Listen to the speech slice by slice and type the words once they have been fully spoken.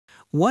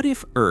What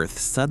if Earth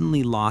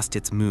suddenly lost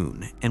its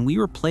moon and we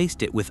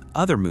replaced it with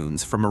other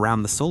moons from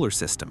around the solar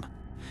system?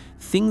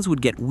 Things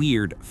would get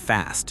weird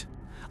fast.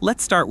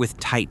 Let's start with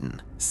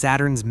Titan,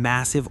 Saturn's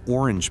massive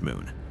orange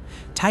moon.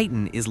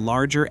 Titan is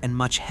larger and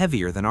much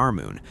heavier than our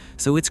moon,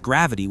 so its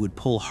gravity would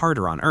pull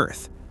harder on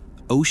Earth.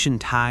 Ocean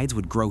tides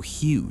would grow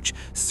huge,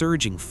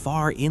 surging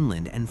far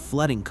inland and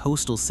flooding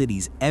coastal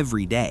cities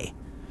every day.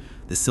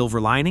 The silver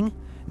lining?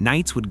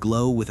 Nights would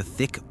glow with a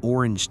thick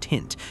orange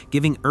tint,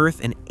 giving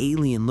Earth an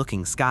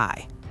alien-looking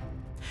sky.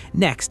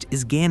 Next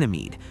is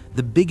Ganymede,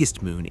 the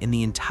biggest moon in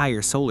the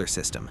entire solar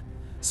system.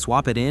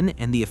 Swap it in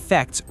and the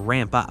effects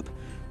ramp up.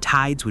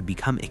 Tides would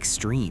become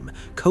extreme,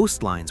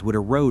 coastlines would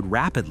erode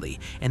rapidly,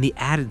 and the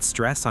added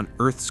stress on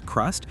Earth's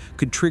crust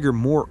could trigger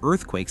more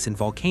earthquakes and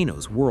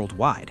volcanoes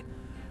worldwide.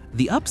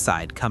 The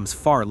upside comes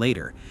far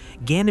later.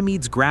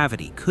 Ganymede's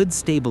gravity could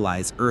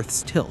stabilize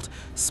Earth's tilt,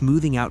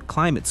 smoothing out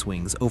climate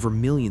swings over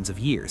millions of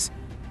years.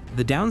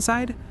 The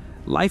downside?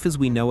 Life as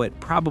we know it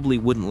probably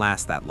wouldn't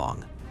last that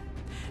long.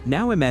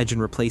 Now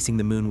imagine replacing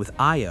the moon with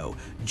Io,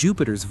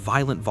 Jupiter's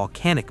violent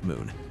volcanic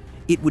moon.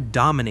 It would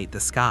dominate the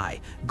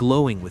sky,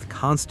 glowing with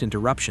constant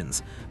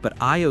eruptions, but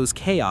Io's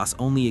chaos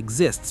only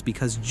exists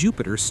because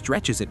Jupiter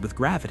stretches it with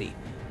gravity.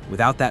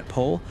 Without that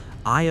pull,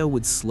 Io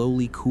would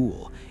slowly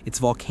cool, its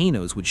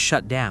volcanoes would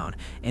shut down,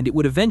 and it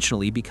would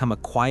eventually become a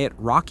quiet,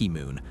 rocky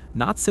moon,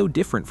 not so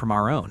different from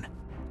our own.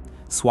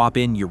 Swap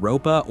in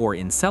Europa or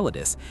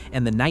Enceladus,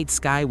 and the night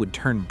sky would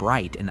turn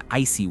bright and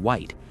icy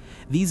white.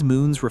 These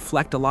moons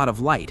reflect a lot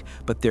of light,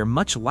 but they're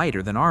much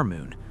lighter than our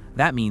moon.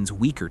 That means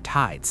weaker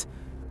tides.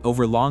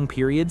 Over long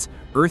periods,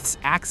 Earth's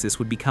axis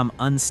would become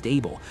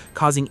unstable,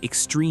 causing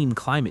extreme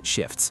climate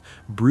shifts,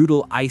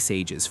 brutal ice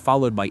ages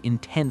followed by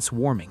intense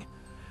warming.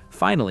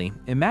 Finally,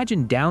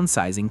 imagine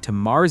downsizing to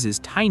Mars's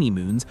tiny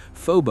moons,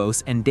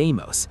 Phobos and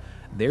Deimos.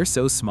 They're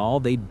so small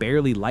they'd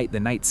barely light the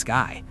night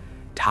sky.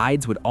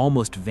 Tides would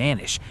almost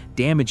vanish,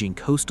 damaging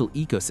coastal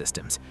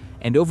ecosystems.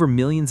 And over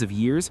millions of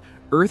years,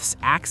 Earth's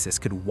axis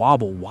could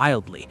wobble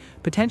wildly,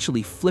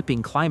 potentially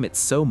flipping climate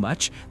so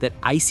much that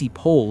icy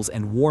poles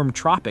and warm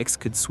tropics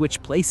could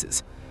switch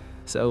places.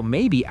 So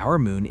maybe our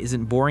moon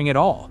isn't boring at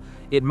all.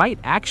 It might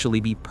actually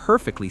be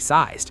perfectly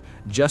sized,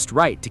 just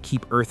right to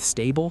keep Earth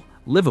stable,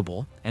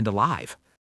 livable, and alive.